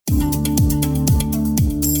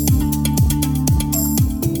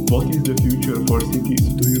What is the future for cities?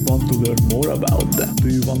 Do you want to learn more about them? Do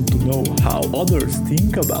you want to know how others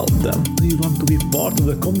think about them? Do you want to be part of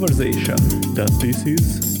the conversation? Then this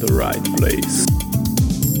is the right place.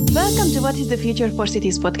 Welcome to What is the Future for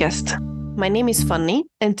Cities podcast. My name is Fanny,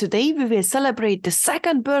 and today we will celebrate the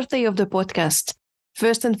second birthday of the podcast.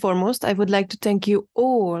 First and foremost, I would like to thank you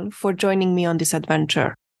all for joining me on this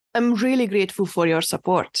adventure. I'm really grateful for your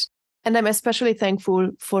support. And I'm especially thankful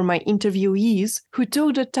for my interviewees who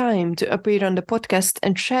took the time to appear on the podcast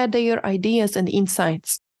and share their ideas and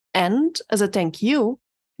insights. And as a thank you,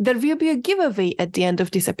 there will be a giveaway at the end of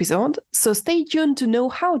this episode, so stay tuned to know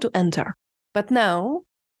how to enter. But now,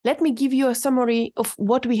 let me give you a summary of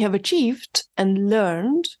what we have achieved and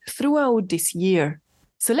learned throughout this year.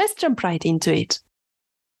 So let's jump right into it.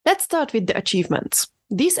 Let's start with the achievements.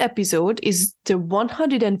 This episode is the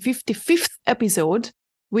 155th episode,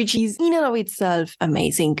 which is in and of itself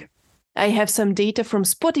amazing. I have some data from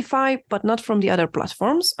Spotify, but not from the other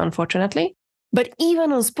platforms, unfortunately. But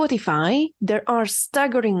even on Spotify, there are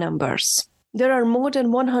staggering numbers. There are more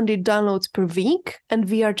than 100 downloads per week, and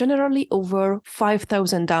we are generally over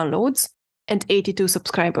 5,000 downloads and 82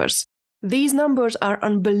 subscribers. These numbers are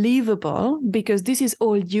unbelievable because this is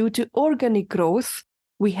all due to organic growth.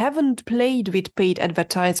 We haven't played with paid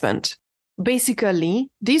advertisement. Basically,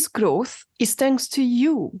 this growth is thanks to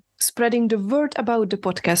you spreading the word about the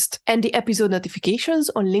podcast and the episode notifications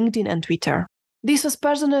on LinkedIn and Twitter. This was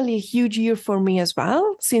personally a huge year for me as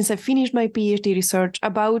well, since I finished my PhD research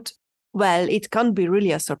about, well, it can't be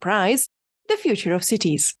really a surprise, the future of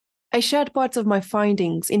cities. I shared parts of my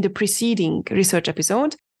findings in the preceding research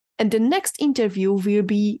episode, and the next interview will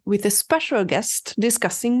be with a special guest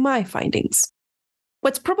discussing my findings.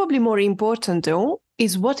 What's probably more important, though,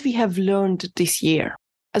 is what we have learned this year.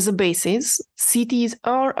 As a basis, cities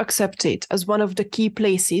are accepted as one of the key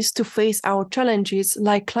places to face our challenges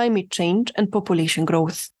like climate change and population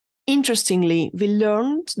growth. Interestingly, we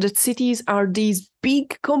learned that cities are these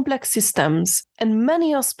big, complex systems, and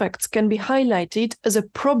many aspects can be highlighted as a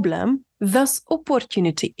problem, thus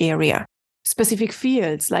opportunity area. Specific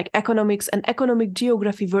fields like economics and economic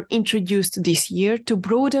geography were introduced this year to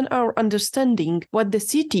broaden our understanding what the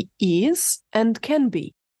city is and can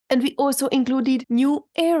be. And we also included new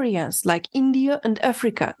areas like India and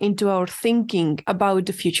Africa into our thinking about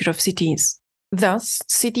the future of cities. Thus,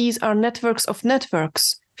 cities are networks of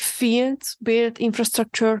networks, fields, built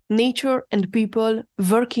infrastructure, nature, and people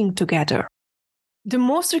working together. The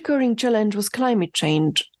most recurring challenge was climate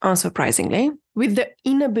change, unsurprisingly, with the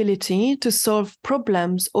inability to solve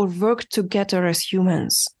problems or work together as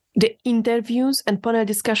humans. The interviews and panel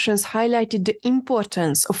discussions highlighted the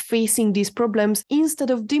importance of facing these problems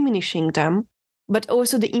instead of diminishing them, but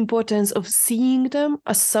also the importance of seeing them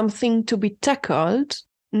as something to be tackled,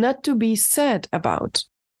 not to be said about.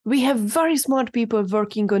 We have very smart people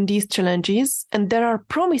working on these challenges, and there are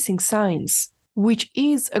promising signs, which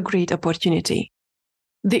is a great opportunity.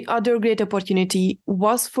 The other great opportunity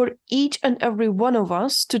was for each and every one of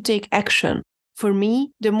us to take action. For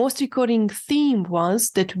me, the most recurring theme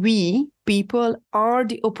was that we, people, are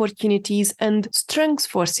the opportunities and strengths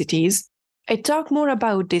for cities. I talk more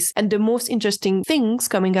about this and the most interesting things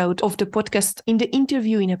coming out of the podcast in the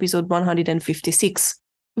interview in episode 156.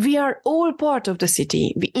 We are all part of the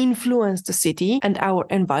city. We influence the city and our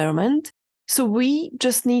environment. So we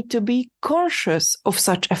just need to be conscious of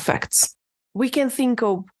such effects. We can think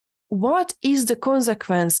of, what is the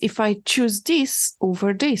consequence if I choose this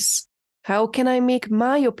over this? How can I make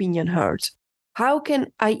my opinion heard? How can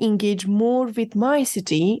I engage more with my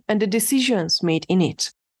city and the decisions made in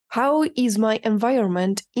it? How is my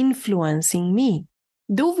environment influencing me?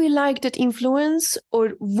 Do we like that influence,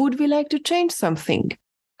 or would we like to change something?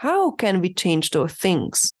 How can we change those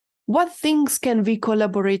things? What things can we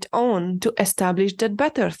collaborate on to establish that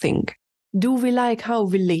better thing? Do we like how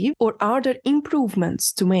we live, or are there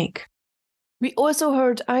improvements to make? We also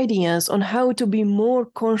heard ideas on how to be more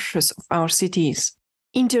conscious of our cities.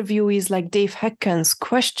 Interviewees like Dave Heckens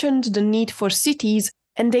questioned the need for cities,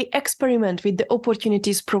 and they experiment with the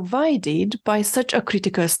opportunities provided by such a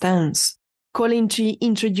critical stance. Colin G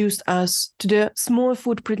introduced us to the small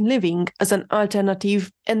footprint living as an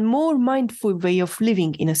alternative and more mindful way of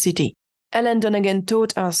living in a city. Ellen Donegan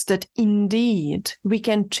taught us that indeed we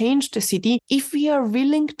can change the city if we are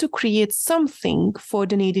willing to create something for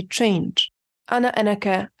the needed change. Anna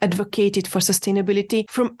Enneke advocated for sustainability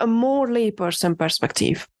from a more layperson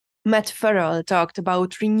perspective. Matt Farrell talked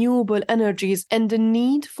about renewable energies and the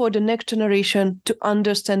need for the next generation to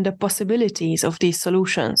understand the possibilities of these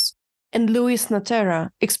solutions. And Luis Natera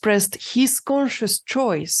expressed his conscious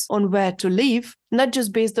choice on where to live, not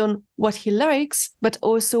just based on what he likes, but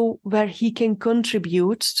also where he can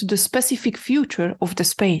contribute to the specific future of the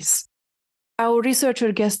space. Our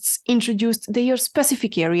researcher guests introduced their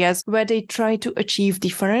specific areas where they try to achieve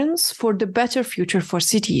difference for the better future for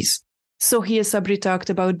cities. Sohia Sabri talked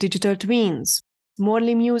about digital twins,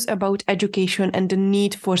 Morley Muse about education and the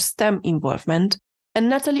need for STEM involvement, and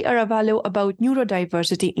Natalie Aravallo about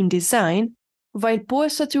neurodiversity in design, while Paul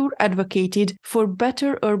Satur advocated for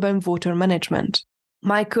better urban water management.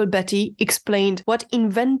 Michael Betty explained what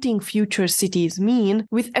inventing future cities mean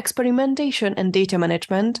with experimentation and data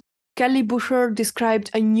management. Kelly Busher described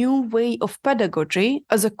a new way of pedagogy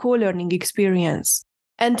as a co-learning experience.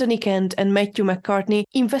 Anthony Kent and Matthew McCartney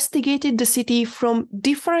investigated the city from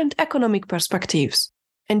different economic perspectives.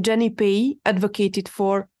 And Jenny Pei advocated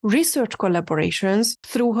for research collaborations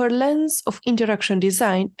through her lens of interaction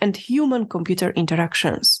design and human-computer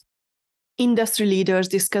interactions. Industry leaders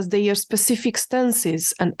discussed their specific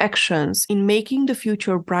stances and actions in making the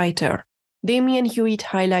future brighter. Damien Hewitt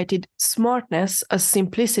highlighted smartness as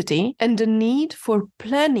simplicity and the need for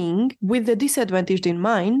planning with the disadvantaged in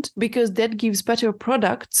mind because that gives better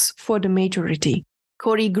products for the majority.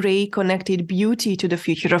 Corey Gray connected beauty to the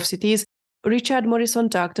future of cities. Richard Morrison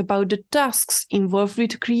talked about the tasks involved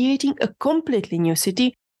with creating a completely new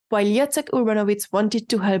city, while Jacek Urbanowicz wanted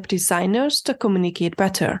to help designers to communicate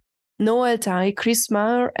better. Noel Tai, Chris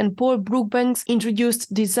Maher, and Paul Brookbanks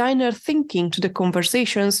introduced designer thinking to the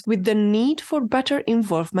conversations with the need for better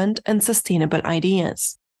involvement and sustainable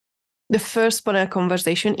ideas. The first panel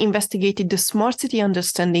conversation investigated the smart city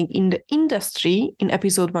understanding in the industry in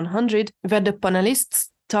episode 100, where the panelists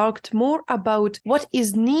talked more about what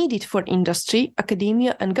is needed for industry,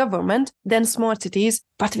 academia, and government than smart cities,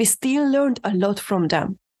 but we still learned a lot from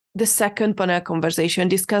them. The second panel conversation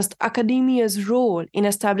discussed academia's role in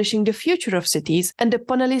establishing the future of cities, and the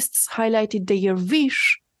panelists highlighted their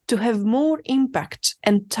wish to have more impact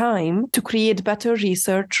and time to create better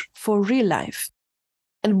research for real life.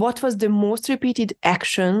 And what was the most repeated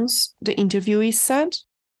actions, the interviewees said?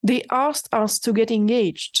 They asked us to get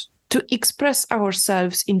engaged, to express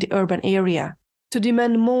ourselves in the urban area, to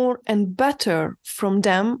demand more and better from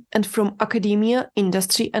them and from academia,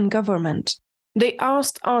 industry, and government. They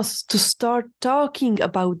asked us to start talking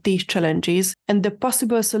about these challenges and the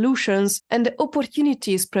possible solutions and the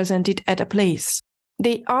opportunities presented at a place.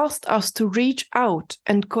 They asked us to reach out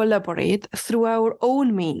and collaborate through our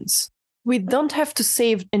own means. We don't have to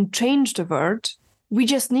save and change the world. We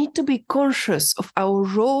just need to be conscious of our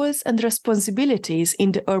roles and responsibilities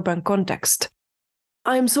in the urban context.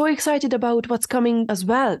 I'm so excited about what's coming as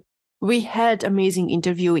well. We had amazing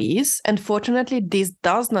interviewees, and fortunately, this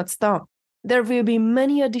does not stop. There will be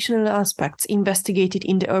many additional aspects investigated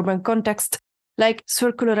in the urban context, like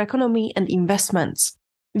circular economy and investments.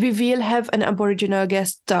 We will have an Aboriginal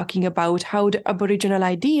guest talking about how the Aboriginal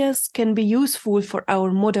ideas can be useful for our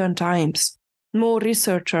modern times. More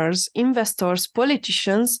researchers, investors,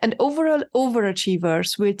 politicians, and overall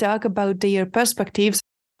overachievers will talk about their perspectives.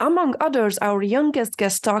 Among others, our youngest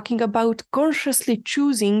guest talking about consciously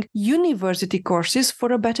choosing university courses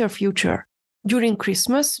for a better future. During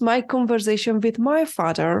Christmas, my conversation with my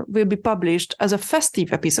father will be published as a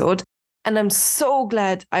festive episode, and I'm so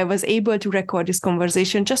glad I was able to record this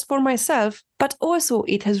conversation just for myself, but also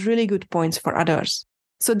it has really good points for others.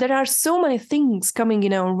 So there are so many things coming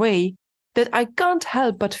in our way that I can't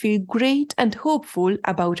help but feel great and hopeful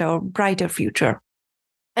about our brighter future.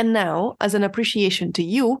 And now, as an appreciation to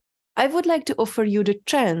you, I would like to offer you the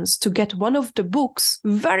chance to get one of the books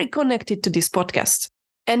very connected to this podcast.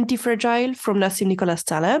 Anti-Fragile from Nassim Nicholas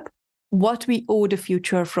Taleb, What We Owe the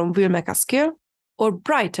Future from Will MacAskill, or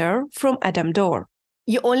Brighter from Adam Dorr.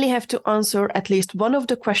 You only have to answer at least one of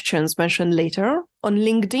the questions mentioned later on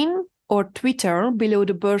LinkedIn or Twitter below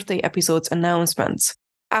the birthday episode's announcements.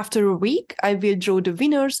 After a week, I will draw the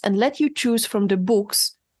winners and let you choose from the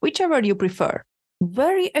books, whichever you prefer.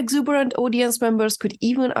 Very exuberant audience members could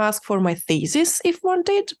even ask for my thesis if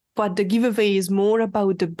wanted, but the giveaway is more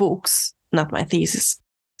about the books, not my thesis.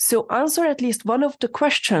 So answer at least one of the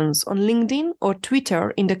questions on LinkedIn or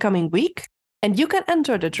Twitter in the coming week, and you can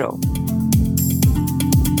enter the draw.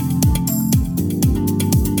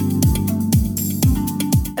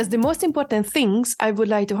 As the most important things, I would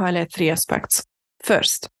like to highlight 3 aspects.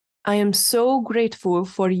 First, I am so grateful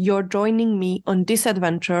for your joining me on this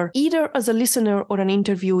adventure, either as a listener or an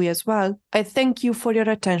interviewee as well. I thank you for your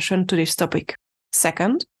attention to this topic.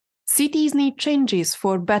 Second, cities need changes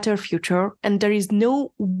for better future, and there is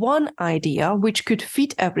no one idea which could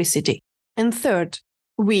fit every city. And third,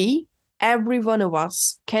 we, every one of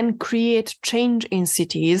us can create change in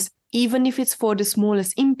cities, even if it's for the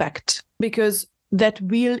smallest impact, because that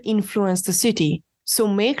will influence the city. So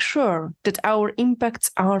make sure that our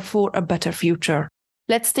impacts are for a better future.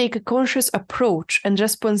 Let's take a conscious approach and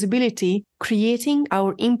responsibility, creating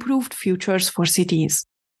our improved futures for cities.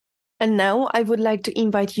 And now I would like to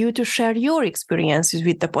invite you to share your experiences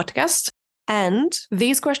with the podcast. And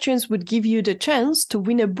these questions would give you the chance to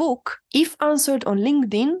win a book if answered on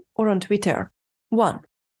LinkedIn or on Twitter. 1.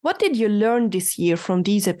 What did you learn this year from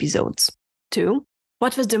these episodes? 2.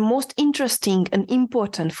 What was the most interesting and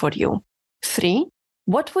important for you? 3.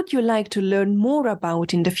 What would you like to learn more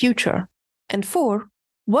about in the future? And 4.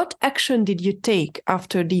 What action did you take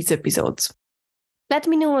after these episodes? Let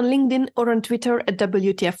me know on LinkedIn or on Twitter at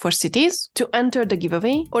WTF for Cities to enter the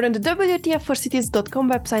giveaway, or on the WTFforcities.com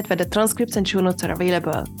website where the transcripts and show notes are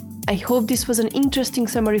available. I hope this was an interesting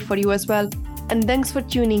summary for you as well, and thanks for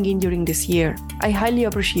tuning in during this year. I highly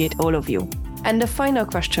appreciate all of you. And the final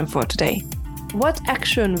question for today. What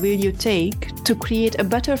action will you take to create a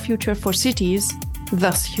better future for cities,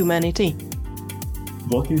 thus humanity?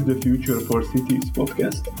 What is the Future for Cities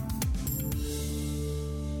podcast?